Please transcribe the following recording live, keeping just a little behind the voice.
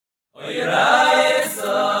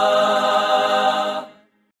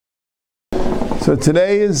So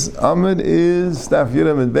today's amud is Daf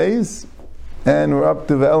Yudam and Beis, and we're up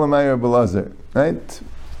to Ve'elamai Rabbi Lazar, right?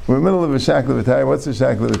 We're in the middle of a shakla v'tayim. What's a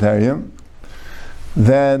shakla v'tayim?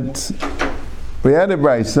 That we had a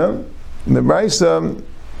brisa. The brisa,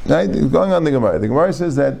 right, going on the Gemara. The Gemara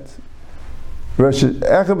says that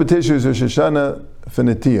Echad B'Tishri is Rosh Hashanah for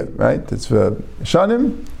Netiyah, right? It's for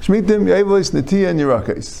Shanim, Shmitim, Yevelis, Netiyah, and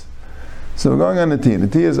Yerakais. So we're going on Netiyah.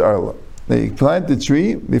 Netiyah is Arla. They plant the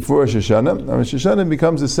tree before Rosh Hashanah, and Rosh Hashanah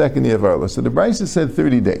becomes the second year of Arla. So the brisa said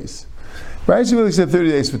 30 days. Brisa really said 30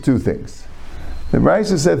 days for two things. The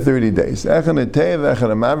brisa said 30 days.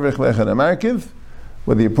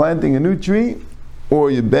 Whether you're planting a new tree, or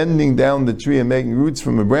you're bending down the tree and making roots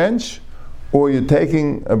from a branch, or you're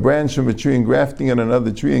taking a branch from a tree and grafting it on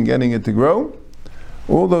another tree and getting it to grow,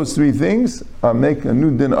 all those three things make a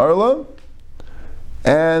new din arla,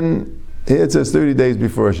 and it says 30 days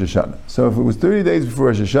before Rosh Hashanah. So if it was 30 days before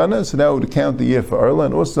Rosh Hashanah, so that would count the year for arla,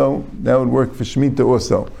 and also that would work for Shemitah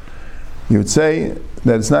also. You would say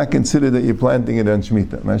that it's not considered that you're planting it on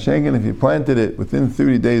Shemitah. Mashenkin, if you planted it within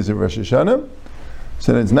 30 days of Rosh Hashanah,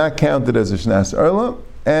 so that it's not counted as a Shnas Arla,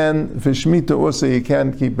 and for Shemitah also you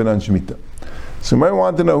can't keep it on Shemitah. So you might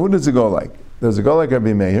want to know, who does it go like? Does it go like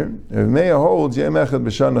Rabbi Meir? Rabbi Meir holds Yom Echad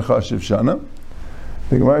B'Shana Chashiv Shana.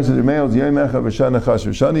 The Gemara says Rabbi Meir holds Yom Echad B'Shana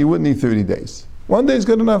Chashiv Shana. You wouldn't need 30 days. One day is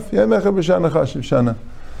good enough. Yom Echad B'Shana Chashiv Shana.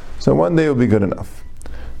 So one day will be good enough.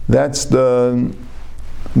 That's why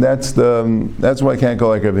I can't go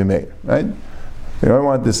like Rabbi Meir, right? You don't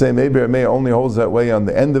want to say maybe Rabbi Meir only holds that way on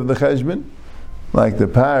the end of the cheshbon, like the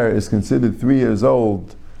par is considered 3 years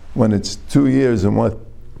old when it's 2 years and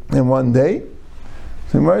one day.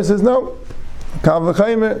 So Gemara says no. Kal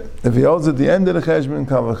v'chaymer, if he holds at the end of the cheshbon,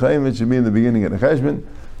 kal v'chaymer, it should be in the beginning of the cheshbon.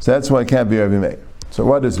 So that's why it can't be Rabbi Meir. So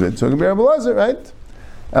what is it? So it can be Rabbi Lazar, right?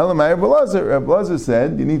 Elamai Rabbi Lazar. Rabbi Lazar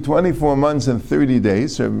said you need 24 months and 30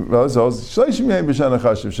 days. So Rabbi Lazar holds shleishim yom b'shana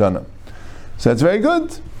chashiv shana. So that's very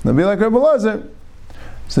good. It'll be like Rabbi Lazar.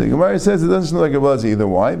 So the Gemara says it doesn't sound like Rabbi Lazar either.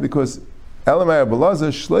 Why? Because Elamai Rabbi Lazar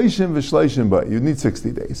shleishim v'shleishim ba. You need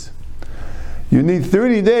 60 days. You need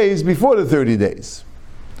 30 days before the 30 days.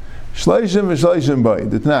 Shleishim v'shleishim ba.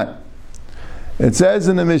 It's not. It says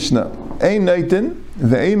in the Mishnah, Ein Neitin,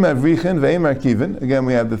 Ve'ein Mavrichin, Ve'ein Markivin. Again,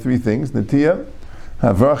 we have the three things, Netiyah,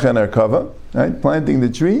 Havracha, and Arkava. Right? Planting the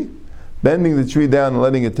tree, bending the tree down and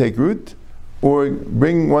letting it take root, or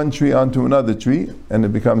bringing one tree onto another tree and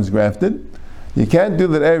it becomes grafted. You can't do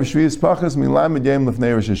that Erev Shvius Pachas Milamed Yom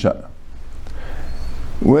Lefnei Rosh Hashanah.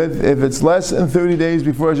 If it's less than 30 days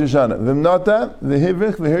before Rosh Hashanah. V'mnata,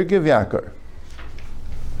 v'hivrich, v'hirkiv, yakar.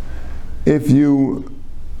 If you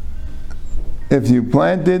did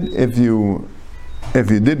plant it,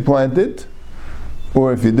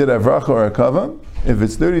 or if you did avracha or a kava, if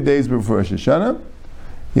it's 30 days before Rosh Hashanah,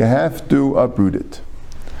 you have to uproot it.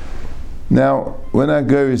 Now, we're not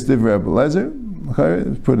geiris divrei Rabbi Lezer,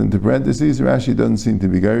 put into parentheses. Rashi doesn't seem to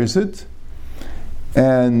be geiris it,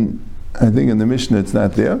 and I think in the Mishnah it's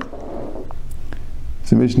not there.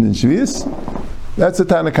 It's a Mishnah in Shvius. That's a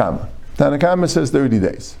Tanakama. Tanakama says 30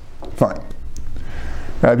 days. Fine.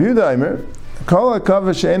 Rabbi Yehuda Aimer, Kol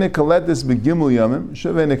hakava she'ene kaletis begimul yamim,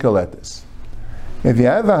 shavene kaletis. If you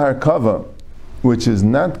have a harkava which is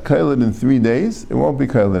not kailet in 3 days, it won't be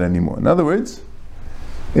kailet anymore. In other words,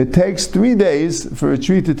 it takes 3 days for a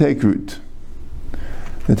tree to take root.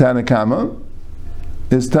 The Tanakama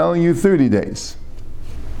is telling you 30 days.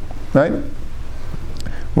 Right?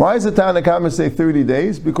 Why does the Tanakama say 30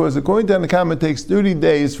 days? Because according to Tanakama, it takes 30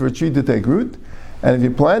 days for a tree to take root. And if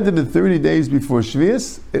you planted it 30 days before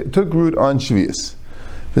Shvius, it took root on Shvius.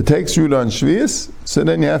 If it takes root on Shvius, so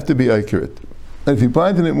then you have to be accurate. If you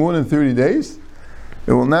planted it more than 30 days,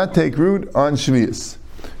 it will not take root on Shvius.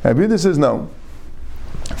 Rabbi Yehuda says no.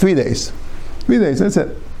 3 days. 3 days, that's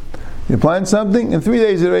it. You plant something, in 3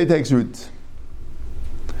 days it already takes root.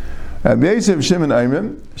 Rabbi Yosef Shimon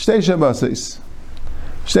Aimim, Shtei Shabbasos.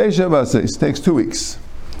 Shtei Shabbasos takes 2 weeks.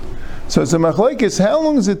 So it's a machlokes. How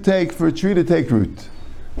long does it take for a tree to take root?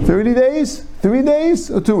 30 days? 3 days?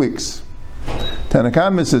 Or 2 weeks?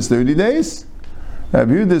 Tanakama says 30 days.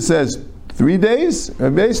 Rabbi Yehuda says 3 days.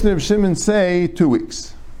 Rabbi Yosef and Shimon say 2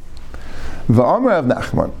 weeks. V'amar Rav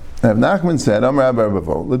Nachman. Rav Nachman said, Amar Abba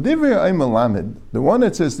Bavo, L'divrei Ayma Lamed, the one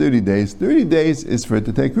that says 30 days is for it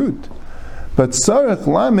to take root. But Sarach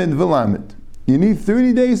Lamed v'Lamed, you need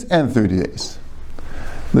 30 days and 30 days.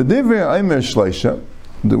 L'divrei Ayma Shleisha,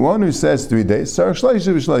 the one who says 3 days, Sarach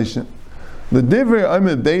Shleisha v'Shleisha. L'divrei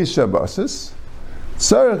Ayma Beis Shabbasos,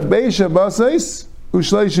 Sarach Beis Shabbasos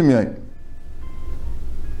u'Shleishim Yom.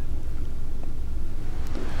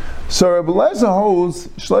 So Rabbi Eliezer holds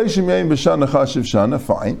Shleishim Yom B'Shana Chashiv Shana,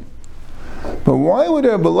 fine. But why would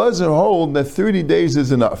Rabbi Eliezer hold that 30 days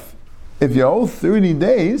is enough? If you hold 30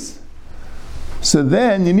 days, so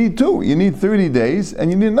then you need two. You need 30 days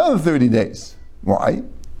and you need another 30 days. Why?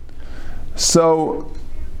 So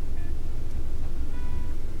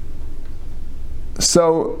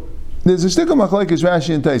there's a shtickle machlekes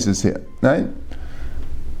Rashi and Taisus here, right?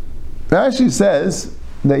 Rashi says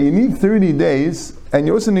that you need 30 days, and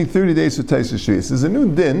you also need 30 days for Taisus Shvius. There's a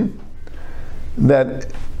new din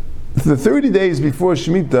that the 30 days before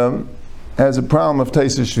Shemitah has a problem of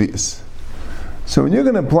Taisus Shvius. So when you're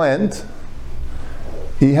going to plant,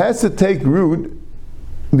 he has to take root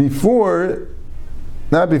before,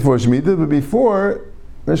 not before Shemitah, but before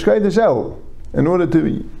Rosh Hashanah, in order to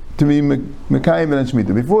be Mekayim and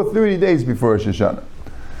Shemitah, before 30 days before Rosh Hashanah.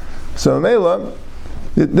 So Mela,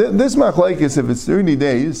 this machlekes, if it's 30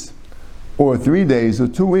 days, or 3 days, or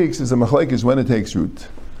 2 weeks, is a machlekes when it takes root.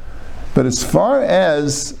 But as far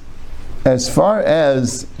as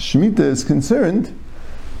Shemitah is concerned,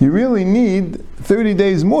 you really need 30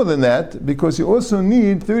 days more than that, because you also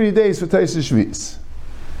need 30 days for Taisus Shvius.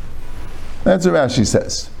 That's what Rashi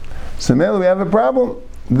says. So now we have a problem.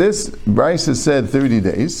 This Brisa said 30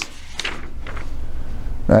 days.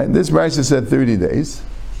 Right? This Brisa said 30 days.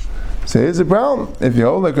 So here's the problem. If you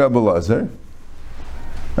hold like Rabbi Eliezer,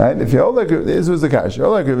 right? If you hold like, this was the kash, you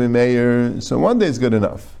hold like Rabbi Meir, so 1 day is good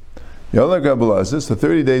enough. You hold like Rabbi Eliezer, so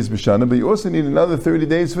 30 days b'shana, but you also need another 30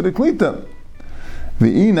 days for the klita.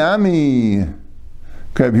 V'inami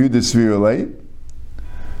K'Rab Yehuda Svirulei.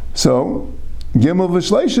 So Gimel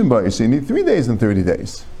v'shleishim b'ay. So you need 3 days and 30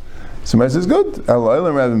 days. Somebody says, good.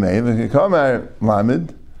 Al-Olam Rabbi Meir v'Kamar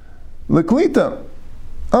Lamed l'klita.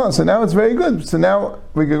 Oh, so now it's very good. So now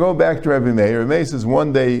we can go back to Rabbi Meir. Rabbi Meir says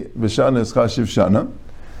 1 day b'shana is chashiv shana,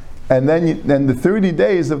 and then the 30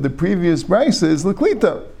 days of the previous brisa is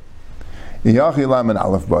l'klita. Yachi Lamed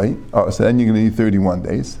Aleph Bay. Oh, so then you're going to need 31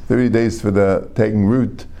 days. 30 days for the taking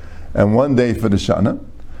root, and 1 day for the shana.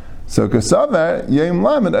 So Kasavar Yom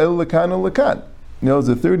Lamed El Lakan El Lakan. You know,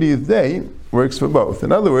 the 30th day works for both.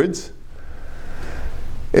 In other words,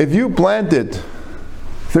 if you plant it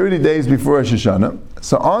 30 days before Rosh Hashanah,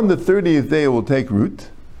 so on the 30th day it will take root,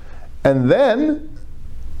 and then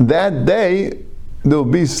that day there'll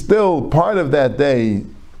be still part of that day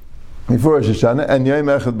before Rosh Hashanah, and Yom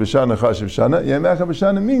Echad B'Shana Chashiv Shana. Yom Echad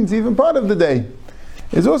B'Shana means even part of the day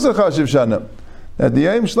is also Chashiv Shana. That the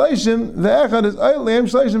Yom Shleishim, the Echad is Eil, the Yom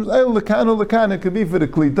Shleishim is Eil Lakan. It could be for the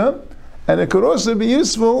Klita, and it could also be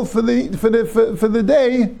useful for the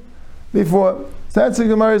day before. So that's the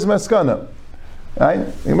Gemara's Maskana. Right?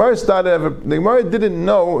 The Gemara didn't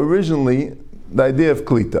know originally the idea of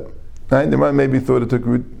Klita. Right? The Gemara maybe thought it took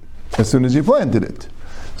root as soon as you planted it.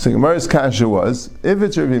 So Gemara's kasha was, if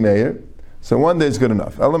it's Rabbi Meir, so 1 day is good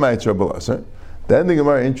enough. Elamai Rabbi Eliezer. Then the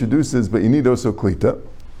Gemara introduces, but you need also klita.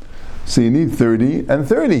 So you need 30 and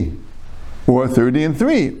 30, or 30 and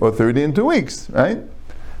 3, or 30 and 2 weeks, right?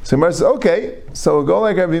 So Gemara says, okay, so we'll go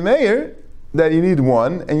like Rabbi Meir, that you need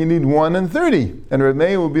 1, and you need 1 and 30. And Rabbi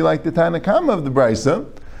Meir will be like the Tanakama of the Brisa,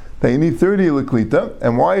 that you need 30 l'klita.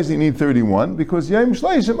 And why does he need 31? Because Yom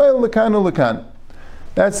Shleishim El Lakan El Lakan.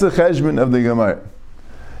 That's the cheshbon of the Gemara.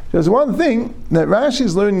 There's one thing that Rashi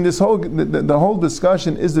is learning. This whole the whole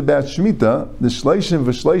discussion is about Shemitah. The Shleishim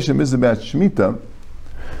v'Shleishim is about Shemitah,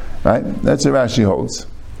 right? That's what Rashi holds.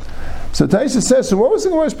 So Taisa says, so what was the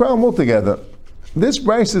Gemara's problem altogether? This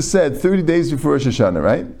Brisa said 30 days before Rosh Hashanah,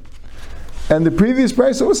 right? And the previous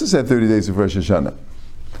Brisa also said 30 days before Rosh Hashanah.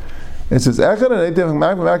 It says, Aharon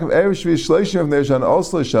erev shvius shleishim of Hashanah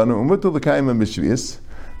also Hashanah umutul l'kayim b'shvius.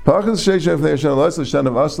 Right?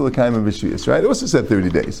 It also said 30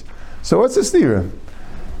 days. So what's the stira?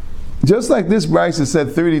 Just like this Brisa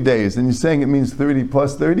said 30 days, and you're saying it means 30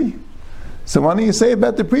 plus 30? So why don't you say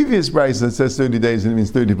about the previous Brisa that says 30 days and it means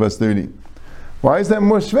 30 plus 30? Why is that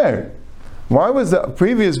more shver? Why was the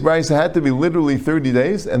previous Brisa had to be literally 30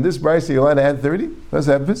 days, and this Brisa you're allowed to add 30? That's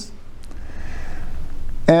emphasis.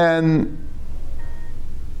 And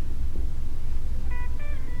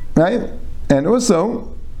right? And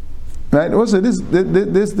also, right? Also,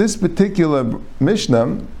 this particular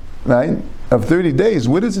Mishnah, right, of 30 days,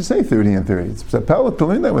 where does it say 30 and 30? It's a palette to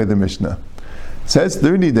learn that way, the Mishnah. It says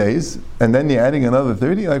 30 days, and then you're adding another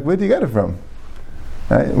 30, like, where do you get it from?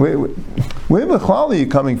 Right? Where are you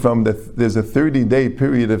coming from that there's a 30-day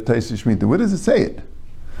period of Taisa Shemitah? Where does it say it?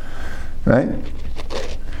 Right?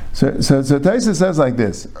 So Taisa says like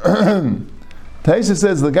this. Taisa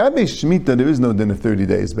says, L'gabe Shemitah, there is no din of 30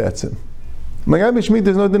 days, Batsim. L'gabe Shemitah,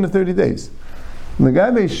 there's no din of 30 days.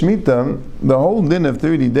 L'gabe Shemitah, the whole din of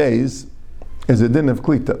 30 days is a din of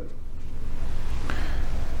Klita.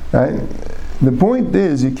 Right? The point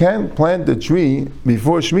is, you can't plant the tree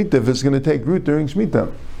before Shemitah if it's going to take root during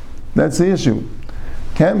Shemitah. That's the issue.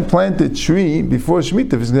 Can't plant the tree before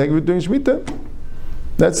Shemitah if it's going to take root during Shemitah.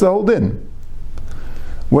 That's the whole din.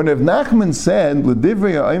 When Rav Nachman said,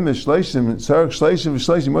 "L'divrei ha'ayim v'shleishim, tzarech shleishim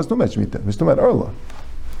v'shleishim," what's talking about Shemitah? It's talking about Arla.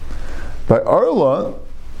 By Arla,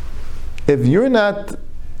 if you're not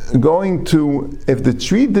going to, if the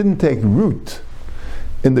tree didn't take root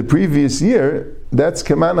in the previous year, that's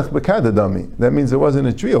kemanach b'kadadami. That means there wasn't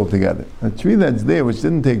a tree altogether. A tree that's there which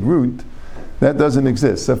didn't take root, that doesn't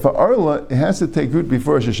exist. So for Arla, it has to take root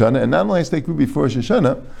before Rosh Hashanah, and not only has to take root before Rosh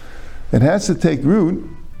Hashanah, it has to take root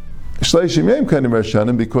Shleishim Yom Kanim Rosh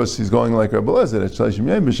Hashanah, because he's going like Rabbi Lezer, at Shleishim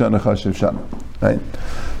Yom B'Shana Chashiv Shana. Right?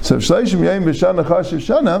 So Shleishim Yom B'Shana Chashiv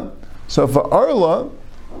Shana, so for Arla,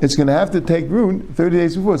 it's going to have to take root 30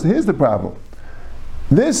 days before. So here's the problem.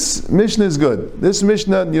 This Mishnah is good. This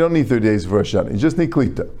Mishnah, you don't need 30 days for Rosh Hashanah. You just need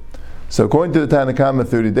Klita. So according to the Tanna Kama,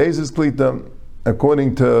 30 days is Klita.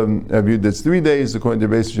 According to Rabbi, that's 3 days. According to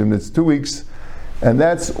Beis Hashem, that's 2 weeks. And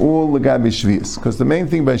that's all L'gabi Shvius. Because the main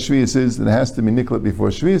thing by Shvius is that it has to be Niklat before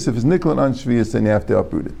Shvius. If it's Niklat on Shvius, then you have to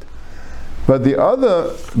uproot it. But the other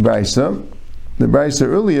Brisa, the Brisa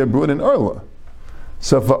earlier brought in Arla.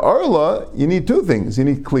 So for Arla, you need 2 things. You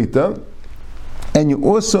need Klita, and you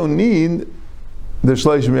also need the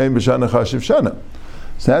Shleishim Yom B'Shana Chashiv Shana.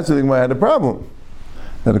 So that's the thing why I had a problem.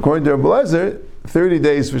 That according to Rabbi Lezer, 30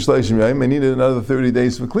 days for Shleishim Yom, I needed another 30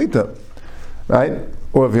 days for Klita. Right?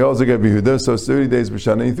 Or if he also got Yehuda, so it's 30 days for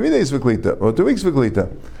Shana, and 3 days for Klita, or 2 weeks for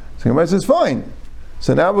Klita. So Gemara says, fine.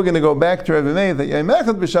 So now we're going to go back to Rabbi Meir, that Yom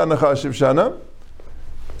Echad B'Shana Chashiv Shana,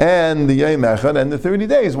 and the Yom Echad, and the 30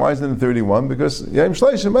 days. Why isn't it 31? Because Yom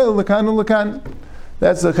Shleishim, L'kan L'kan.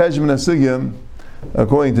 That's the Cheshbon HaSugya,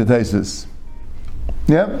 according to Taisus.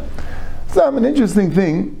 Yeah? So an interesting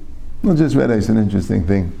thing, we'll just read it's an interesting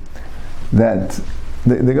thing, that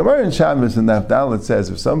the Gemara in Shabbos in Nafdalet says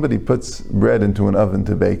if somebody puts bread into an oven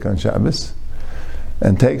to bake on Shabbos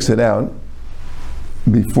and takes it out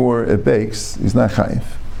before it bakes, he's not chayiv.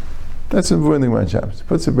 That's the important thing about Shabbos.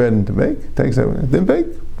 Puts the bread in to bake, takes it out, didn't bake,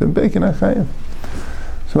 you're not chayiv.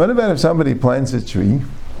 So what about if somebody plants a tree?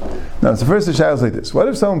 Now, so first the Shabbos is like this. What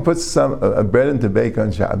if someone puts a bread in to bake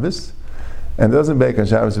on Shabbos and doesn't bake on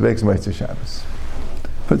Shabbos, it bakes Motzei Shabbos?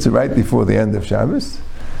 Puts it right before the end of Shabbos,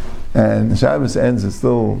 and Shabbos ends, it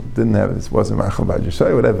still didn't have it, wasn't Machal B'Ad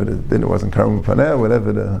Yisrael, whatever it wasn't Karam Paneh,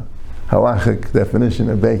 whatever the halachic definition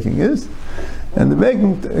of baking is, and the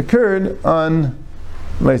baking occurred on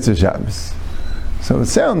Motzei Shabbos. So it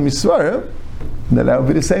sounds misvara that would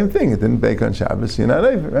be the same thing. It didn't bake on Shabbos, you're not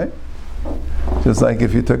over, right? Just like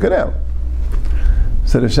if you took it out.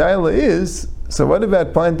 So the shaila is, so what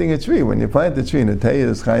about planting a tree? When you plant a tree, and the Teya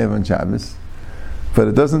is chayav on Shabbos, but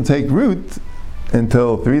it doesn't take root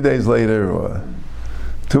until 3 days later, or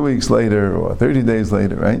 2 weeks later, or 30 days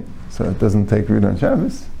later, right? So it doesn't take root on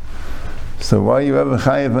Shabbos. So why you have a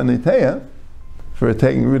chayav on the Teya for it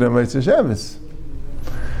taking root on Motzei Shabbos?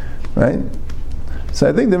 Right? So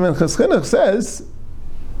I think the Minchas Chinuch says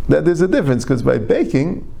that there's a difference, because by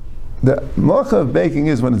baking, the malacha of baking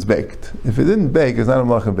is when it's baked. If it didn't bake, it's not a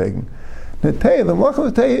malacha of baking. The malacha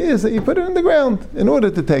of Teya is that you put it in the ground in order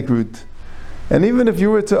to take root. And even if you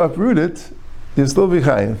were to uproot it, you'd still be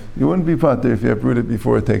chayiv. You wouldn't be pater if you uproot it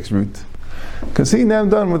before it takes root. Because he now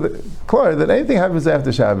done with it, clear that anything happens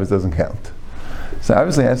after Shabbos doesn't count. So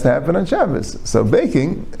obviously it has to happen on Shabbos. So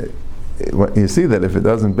baking, you see that if it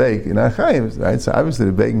doesn't bake, you're not chayiv, right? So obviously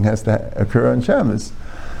the baking has to occur on Shabbos.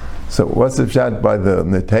 So what's the pshat by the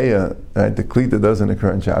Neteya, right? The klita doesn't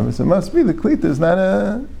occur on Shabbos. It must be the klita is not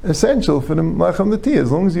essential for the Malacham Neteya.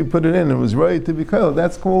 As long as you put it in and it was ready to be killed,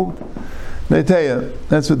 that's called Neteya.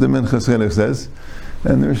 That's what the Minchas Chinuch says.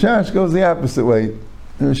 And the Rishash goes the opposite way.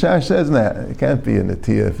 The Rishash says, nah, it can't be a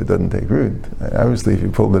Neteya if it doesn't take root. Obviously, if you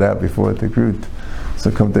pulled it out before it took root,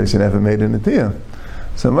 so Kumtesh never made a Neteya.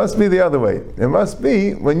 So it must be the other way. It must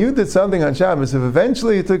be, when you did something on Shabbos, if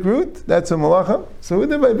eventually it took root, that's a malacha. So we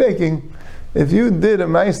did by baking. If you did a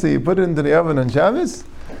ma'aseh, you put it into the oven on Shabbos,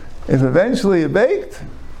 if eventually it baked,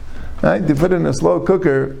 right, you put it in a slow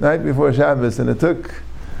cooker right before Shabbos, and it took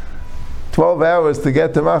 12 hours to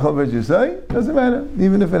get to Machal B'Ad Yisrael, doesn't matter.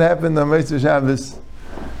 Even if it happened on Motzei Shabbos,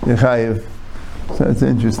 you're chayiv. So it's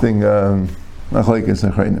interesting, machlokes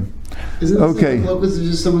achronim. Isn't this okay?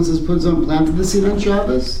 Just someone says planted the seed on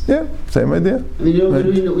Shabbos? Yeah, same idea. I mean, we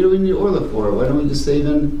don't need orla for it. Why don't we just say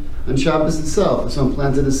even on Shabbos itself? If someone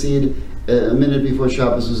planted the seed a minute before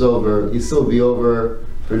Shabbos was over, you'd still be over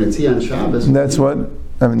for Neteya on Shabbos. That's what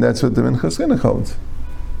the Minchas Chinuch holds.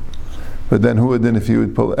 But then who would then if he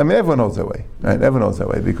would pull? I mean, everyone holds that way, right? Everyone holds that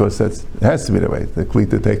way because it has to be that way. The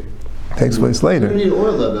klita takes place later. You don't need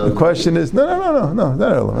orla, though. The question is not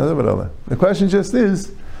orla. The question just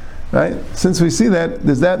is, right? Since we see that,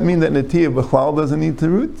 does that mean that netiyah b'chlal doesn't need to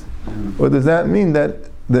root, or does that mean that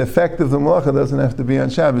the effect of the malacha doesn't have to be on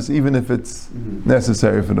Shabbos, even if it's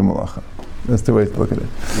necessary for the malacha? That's the way to look at it.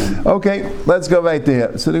 Okay, let's go right to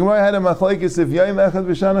here. So the Gemara had a machlekes if yom echad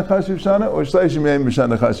b'shana chashuv shana or shleishim yom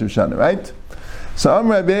b'shana chashuv shana, right? So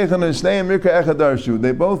Amr Rabbi Aharon and Shnei Mirka echad darshu.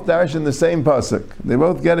 They both dash in the same pasuk. They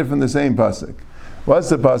both get it from the same pasuk. What's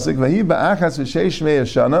the pasuk? Vahi ba'achas v'sheish mei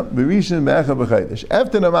shana b'rishon b'echad b'chaydish.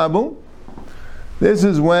 After the Mabul, this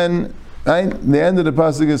is when, right, the end of the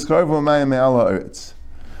pasuk is Karvu Mayim Me'al Ha'aretz.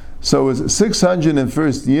 So it was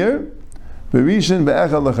 601st year. Berishin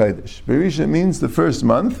be'echad l'chaydish. Berishin means the first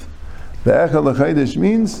month. Be'echad l'chaydish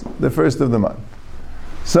means the first of the month.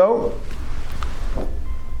 So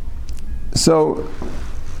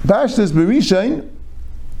Pashtus Berishin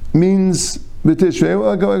means B'tishrei.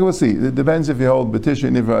 Well, we'll see. It depends if you hold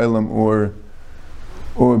B'tishrei Nivra Olam or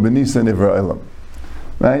B'Nisan Nivra Olam.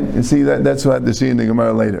 Right? You see that's what to see in the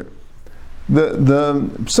Gemara later. The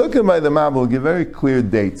Psukim by the Mabul give very clear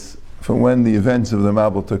dates for when the events of the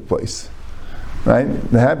Mabul took place. Right?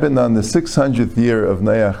 It happened on the 600th year of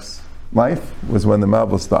Noach's life, was when the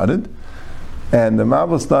Mabul started. And the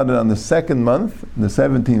Mabul started on the second month, the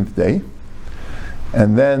 17th day.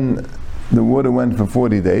 And then the water went for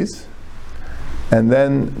 40 days. And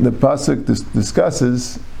then the Pasuk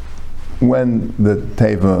discusses when the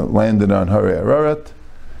Teva landed on Harei Ararat,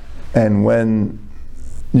 and when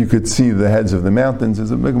you could see the heads of the mountains. There's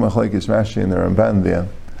a big machlekes Rashi and the Ramban there.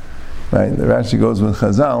 Right? The Rashi goes with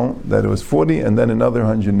Chazal that it was 40 and then another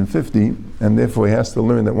 150, and therefore he has to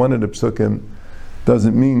learn that one of the psukim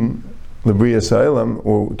doesn't mean L'Briya Sa'ilam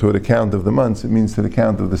or to the count of the months, it means to the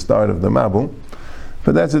count of the start of the Mabul.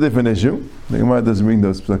 But that's a different issue. The Gemara doesn't bring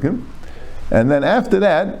those psukim. And then after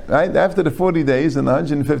that, right, after the 40 days and the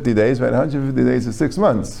 150 days, right, 150 days is 6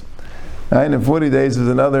 months. Right, and 40 days is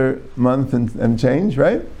another month and change,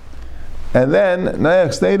 right? And then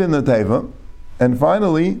Noach stayed in the Teva, and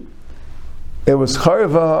finally it was Charva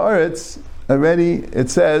Haaretz already, it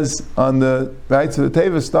says on the, right, so the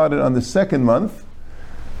Teva started on the second month,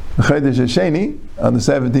 Chodesh Hasheni, on the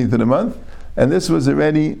 17th of the month, and this was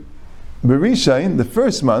already Berishain, the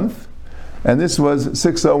first month, and this was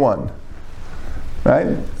 601.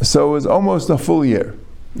 Right? So it was almost a full year.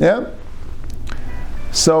 Yeah?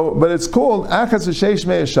 So, but it's called Achas V'Sheish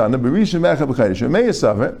Mei Shana, Berishain Mecha B'Chodesh. Mei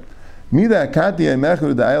Yasaver, Mida Akati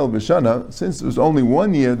Mecha D'Ayel B'Shana, since it was only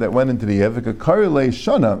 1 year that went into the year, V'Kakarei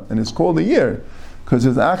Shana, and it's called a year, because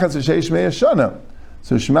it's Achas V'Sheish Mei Shana.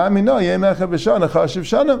 So Shema Mino Yeh Mecha B'Shana Chashiv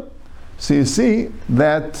Shana. So you see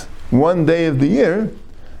that 1 day of the year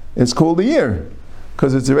is called a year,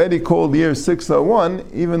 because it's already called year 601,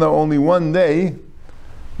 even though only 1 day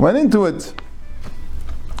went into it.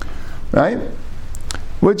 Right?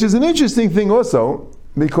 Which is an interesting thing also,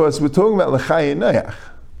 because we're talking about L'chayei Noach.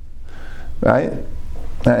 Right?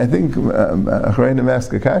 I think Aharon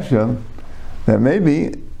asked Akashya that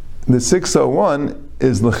maybe the 601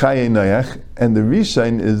 is L'chayei Noach, and the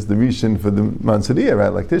Rishon is the Rishon for the months of the year, right?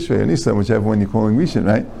 Like Tishrei or Nisan, whichever one you're calling Rishon,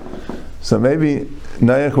 right? So maybe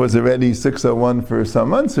Noach was already 601 for some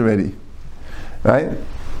months already. Right?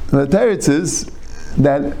 The teretz is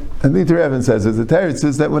that, I think the Rebbe says it, the teretz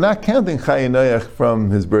is that we're not counting Chayei Noach from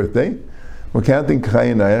his birthday, we're counting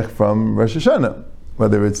Chayei Noach from Rosh Hashanah,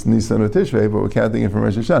 whether it's Nisan or Tishrei, but we're counting it from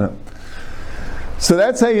Rosh Hashanah. So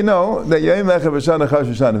that's how you know that Yom Echad B'Shana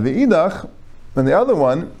Chashuv Shana. V'idach, and the other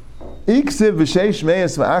one, Iksiv V'Sheish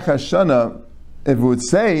Meis V'Achas Shana, if it would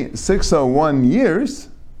say 601 years,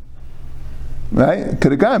 right?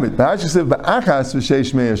 Could have gone it. B'Hashiv B'Achas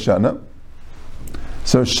V'Sheish Meis Shana.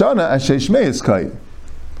 So Shana Asheish Meis Kai.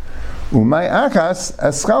 Umay Achas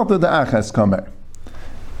Aschalta Da'achas Kamer.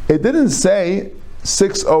 It didn't say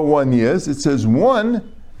 601 years, it says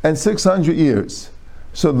 1 and 600 years.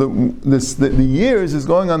 So the years is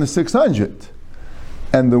going on the 600.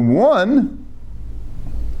 And the 1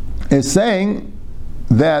 is saying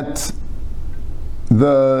that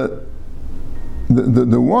the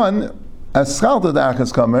 1, Aschalta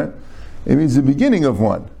Da'achas Kamer, it means the beginning of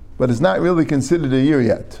 1. But it's not really considered a year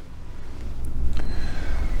yet.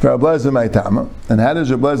 For Rabbi Maitama, and how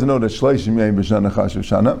does Rabbi know that Shleishim Yom B'Shana Chashuv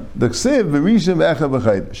Shana? The Ksiv B'Rishon V'Echad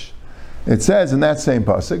B'Chodesh. It says in that same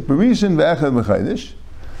pasuk, B'Rishon V'Echad B'Chodesh.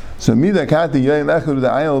 So Mida Kati Yom Echad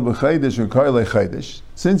D'Ayel B'Chodesh or Karei Chodesh.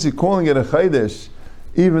 Since you're calling it a Chodesh,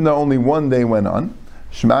 even though only 1 day went on,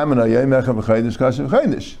 Shema Mina Yom Echad B'Chodesh Kashuv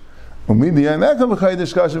Chodesh. Umida Yom Echad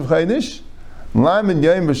B'Chodesh Kashuv Chodesh. Since one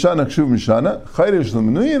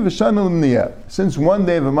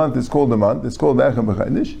day of a month is called a month, it's called Echad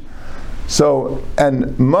B'Chodesh. So,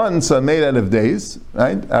 and months are made out of days,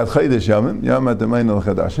 right? Ad Chodesh Yamim, Yom Atamein Al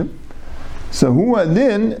Chadashim. So, Hu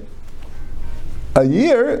Adin, a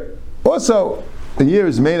year, also, a year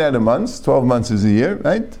is made out of months, 12 months is a year,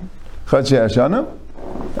 right? Chadshei Hashanah,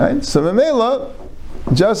 right? So, Memela,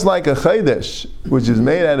 just like a Chodesh, which is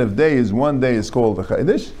made out of days, one day is called a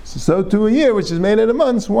Chodesh. So to a year, which is made out of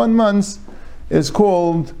months, 1 month is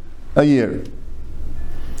called a year.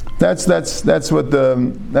 That's what that's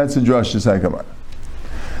the Rosh Hashanah.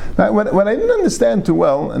 Now, what I didn't understand too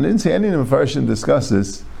well, and I didn't see any Mepharshim discuss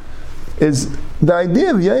this, is the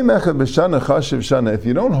idea of Yom Echad B'Shana Chashiv Shana. If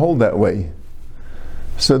you don't hold that way,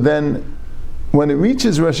 so then when it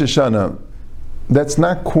reaches Rosh Hashanah, that's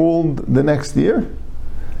not called the next year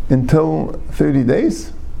until 30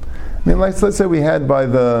 days. I mean, let's say we had by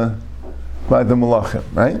the Malachim,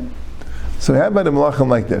 right? So we had by the Malachim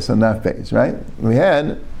like this on that page, right? We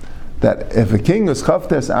had that if a king was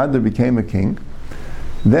Chavtes Adar became a king,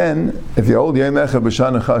 then if you hold Yom Echad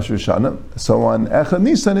B'Shana Chashiv Shana, so on Echad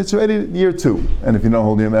Nisan it's already year 2, and if you don't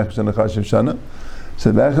hold Yom Echad B'Shana Chashiv Shana,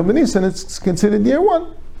 so Echad B'Nisan it's considered year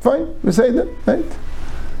 1. Fine, we say that, right?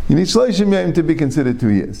 You need Shloshim Yom to be considered 2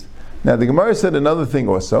 years. Now the Gemara said another thing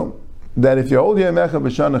also, that if you hold Yom Echad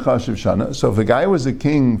B'Shana Chashiv Shana, so if a guy was a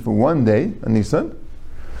king for 1 day, on Nisan,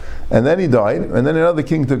 and then he died, and then another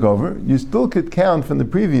king took over, you still could count from the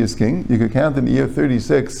previous king, you could count in the year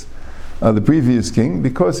 36 of the previous king,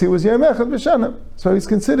 because he was Yom Echad B'Shana. So he's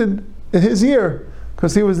considered his year,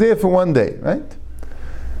 because he was there for 1 day, right?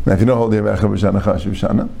 Now if you don't hold Yom Echad B'Shana Chashiv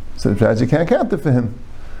Shana, so you can't count it for him.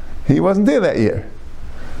 He wasn't there that year.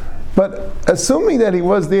 But assuming that he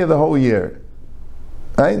was there the whole year,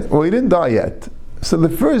 right? Well, he didn't die yet. So the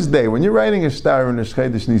first day, when you're writing a star in a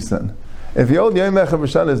Chodesh Nisan, if the old Yom Echad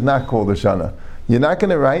B'Shana is not called a Shana, you're not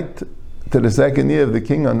going to write to the second year of the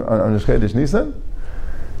king on Chodesh Nisan?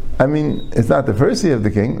 I mean, it's not the first year of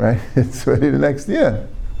the king, right? It's already the next year,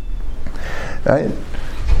 right?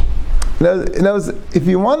 Now, if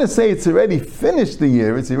you want to say it's already finished the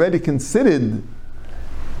year, it's already considered,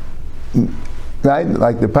 right?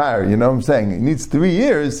 Like the par, you know what I'm saying? He needs 3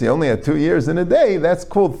 years, he only had 2 years in a day, that's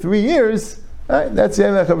called 3 years, right? That's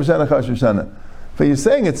Yom Echad B'Shana Chashiv Shana. But you're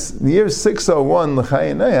saying it's the year 601,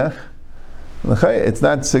 L'chai Neach, it's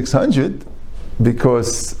not 600,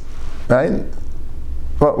 because, right?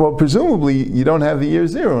 Well, presumably you don't have the year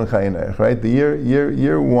 0 in L'chai Neach, right? The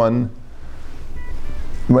year 1,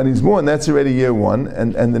 when he's born, that's already year 1,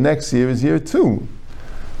 and the next year is year 2,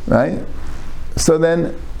 right? So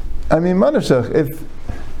then, I mean, Manashach, if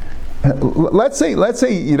let's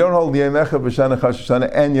say you don't hold Yom Echad B'Shana Chashiv Shana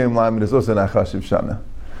and Yom Lamed is also not Chashiv Shana,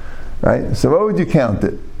 right? So what would you count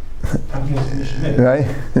it? Right?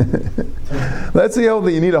 Let's say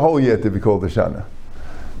you need a whole year to be called a Shana.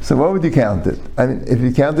 So what would you count it? I mean, if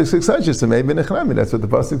you count it 600, so maybe Nechlami, that's what the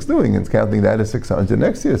pasuk's doing. It's counting that as 600.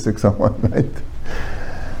 Next year 601, right?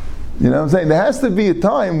 You know what I'm saying? There has to be a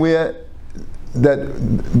time where that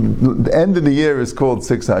the end of the year is called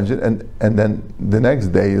 600, and then the next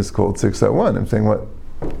day is called 601. I'm saying what?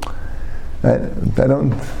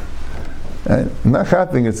 I'm not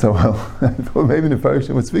copying it so well. I thought maybe the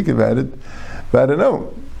person would speak about it, but I don't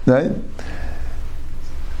know, right?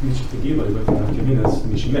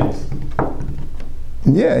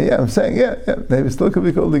 Yeah, I'm saying, yeah, maybe it still could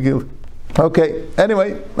be called the Gil. Okay,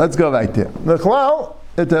 anyway, let's go right there. Mechlal,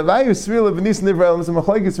 the Tavayu Srila V'Nisan Nivra Elam, so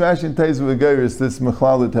Machlekes Rashi and Teiz V'Geris, this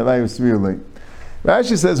Mechlal, the Tavayu Srila.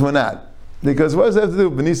 Rashi says we're not, because what does that have to do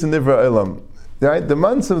with V'Nisan Nivra Elam? Right, the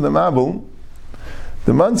months of the Mabul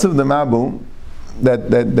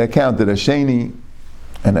that counted as Sheni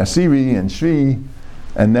and Asiri and Shri,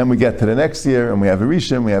 and then we get to the next year and we have a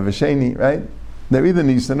Rishon, we have a Sheni, right? They're either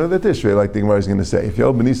Nisan or the Tishrei, like the Gemara is going to say. If you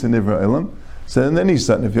hold B'Nisan Nivra Elam, so then the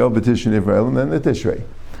Nisan. If you hold B'Tishri Nivra Elam, then the Tishrei,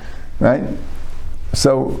 right?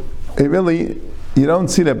 So it really, you don't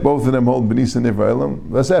see that both of them hold B'Nisan Nivra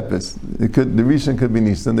Elam. That's Epis. The Rishon could be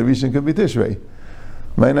Nisan, the Rishon could be Tishrei.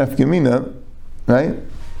 Ma'inaf Gemina, right?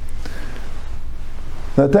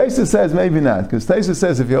 Now Taisa says maybe not, because Taisa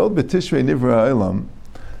says if you hold B'Tishrei Nivra Elam,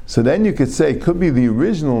 so then you could say could be the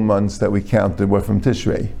original months that we counted were from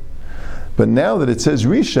Tishrei. But now that it says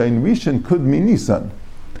Rishon could mean Nisan.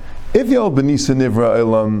 If you hold B'Nisan Nivra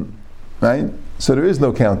Elam, right? So there is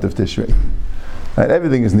no count of Tishrei. Right?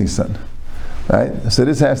 Everything is Nisan. Right? So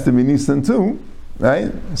this has to be Nisan too,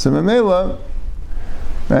 right? So Memela,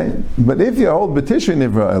 right? But if you hold B'Tishrei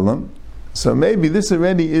Nivra Elam, so maybe this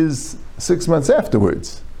already is 6 months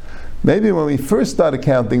afterwards. Maybe when we first started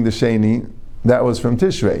counting the Sheni, that was from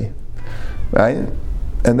Tishrei. right?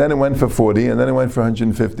 And then it went for 40, and then it went for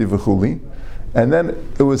 150 v'chuli. And then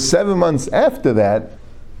it was 7 months after that,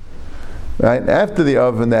 right? After the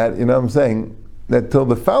oven, that, you know what I'm saying, that till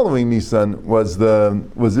the following Nisan was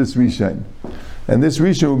this Rishon. And this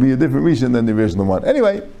Rishon will be a different Rishon than the original one.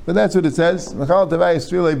 Anyway, but that's what it says.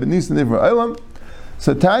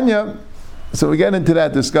 So Tanya, so we get into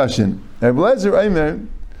that discussion. The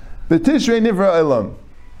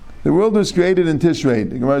world was created in Tishrei.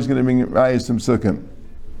 The Gemara is going to bring Rayas from Sukkim.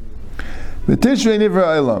 The Tishrei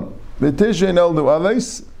Nivra Eilam. The Tishrei Noldu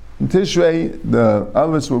Avos. In Tishrei, the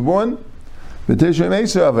Avos were born. The Tishrei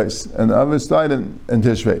Meser Avos. And the Avos died in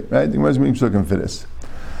Tishrei. Right? The Gemara is bringing Sukkim for this.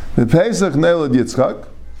 The Pesach Nelad Yitzchak.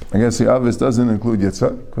 I guess the Avos doesn't include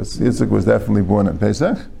Yitzchak, because Yitzchak was definitely born on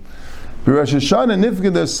Pesach. But Rosh Hashanah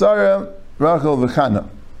Nifged Sarah Rachel V'Chana.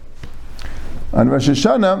 On Rosh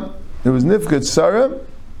Hashanah, it was Nifged Sarah,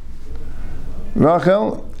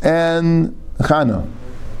 Rachel, and Chana.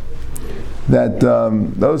 That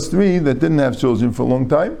those three that didn't have children for a long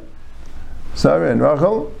time, Sarah and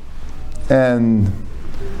Rachel, and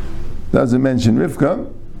doesn't mention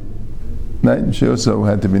Rivka, right? She also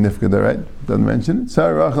had to be Nifged, right? Doesn't mention it.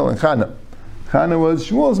 Sarah, Rachel, and Chana. Chana was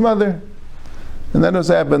Shmuel's mother, and that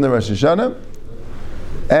also happened in Rosh Hashanah.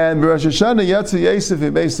 And Rosh Hashanah Yatsa Yosef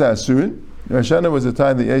Ibeisa Asurin. Rosh Hashanah was the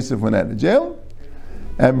time that Yosef went out of jail.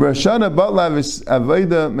 And Rosh Hashanah Batla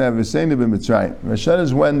Aveda Me'aviseinu b'Mitzrayim. Rosh Hashanah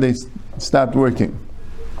is when they stopped working.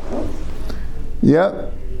 Yeah.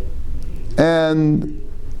 And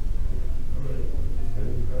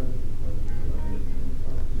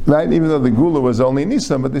right, even though the Gula was only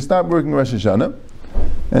Nisan, but they stopped working Rosh Hashanah.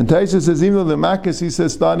 And Taisa says even though the Makkos, he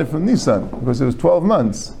says, started from Nisan, because it was 12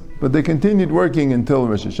 months. But they continued working until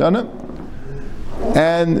Rosh Hashanah.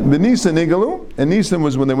 And B'Nisan Igalu, and Nisan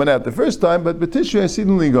was when they went out the first time, but B'Tishrei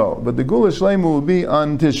Sidon Ligo. But the Gula Shlema will be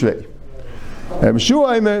on Tishrei.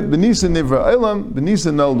 Shua Aimer, B'Nisan Nivra Eilam,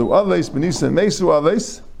 B'Nisan Noldu Avos, B'Nisan Mesu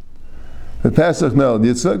Avos, B'Pesach Noldu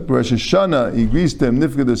Yitzchak, B'Rosh Hashanah he agrees to him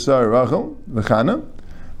Nifged Sarah Rachel, V'Chana,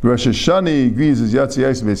 B'Rosh Hashanah he agrees as Yatsi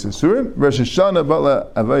Yosef B'Sasurim, B'Rosh Hashanah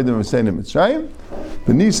Batla Avodim V'Seinu Mitzrayim,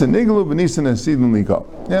 B'Nisan Igalu, B'Nisan Sidon Ligo.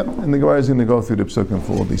 Yeah, and the Gemara is going to go through the Psukim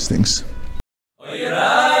for all these things.